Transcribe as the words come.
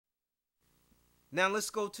Now let's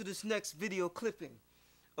go to this next video clipping,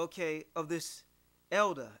 okay, of this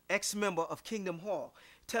elder, ex-member of Kingdom Hall,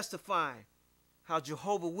 testifying how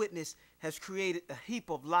Jehovah Witness has created a heap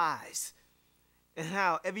of lies, and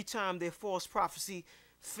how every time their false prophecy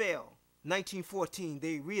failed, 1914,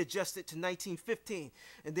 they readjusted to 1915,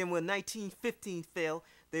 and then when 1915 failed,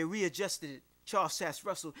 they readjusted Charles Taze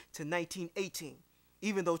Russell to 1918,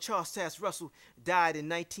 even though Charles Taze Russell died in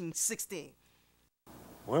 1916.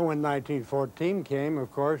 Well, when 1914 came,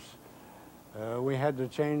 of course, we had to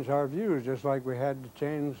change our views, just like we had to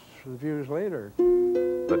change the views later.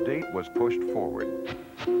 The date was pushed forward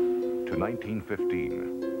to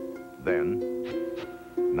 1915, then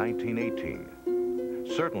 1918.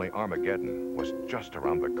 Certainly Armageddon was just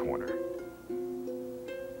around the corner.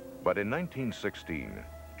 But in 1916,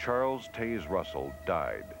 Charles Taze Russell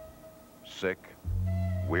died, sick,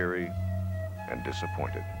 weary, and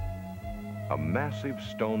disappointed. A massive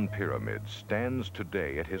stone pyramid stands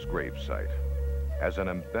today at his gravesite as an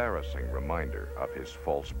embarrassing reminder of his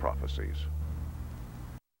false prophecies.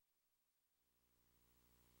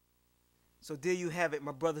 So there you have it,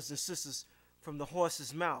 my brothers and sisters, from the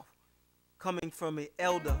horse's mouth, coming from an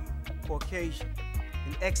elder Caucasian,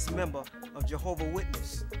 an ex-member of Jehovah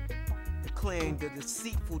Witness, declaring the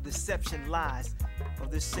deceitful deception lies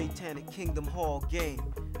of this satanic Kingdom Hall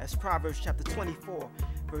game, as Proverbs chapter 24,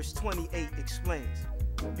 verse 28 explains.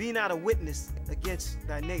 Be not a witness against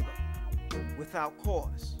thy neighbor without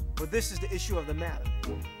cause, for this is the issue of the matter.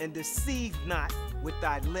 And deceive not with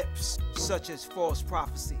thy lips, such as false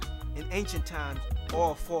prophecy. In ancient times,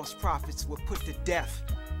 all false prophets were put to death.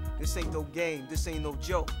 This ain't no game, this ain't no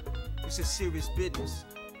joke. This is serious business.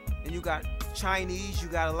 And you got Chinese, you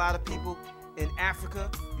got a lot of people in Africa,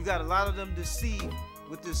 you got a lot of them deceived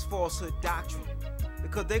with this falsehood doctrine,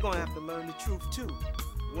 because they're gonna have to learn the truth too,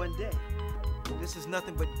 one day. This is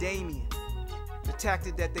nothing but Damien. The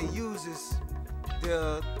tactic that they use is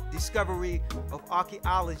the discovery of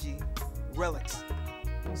archaeology relics,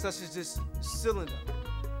 such as this cylinder,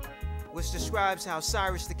 which describes how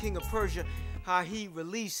Cyrus, the king of Persia, how he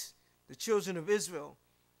released the children of Israel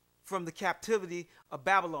from the captivity of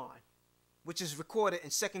Babylon, which is recorded in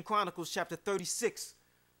 2 Chronicles chapter 36,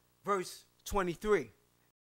 verse 23.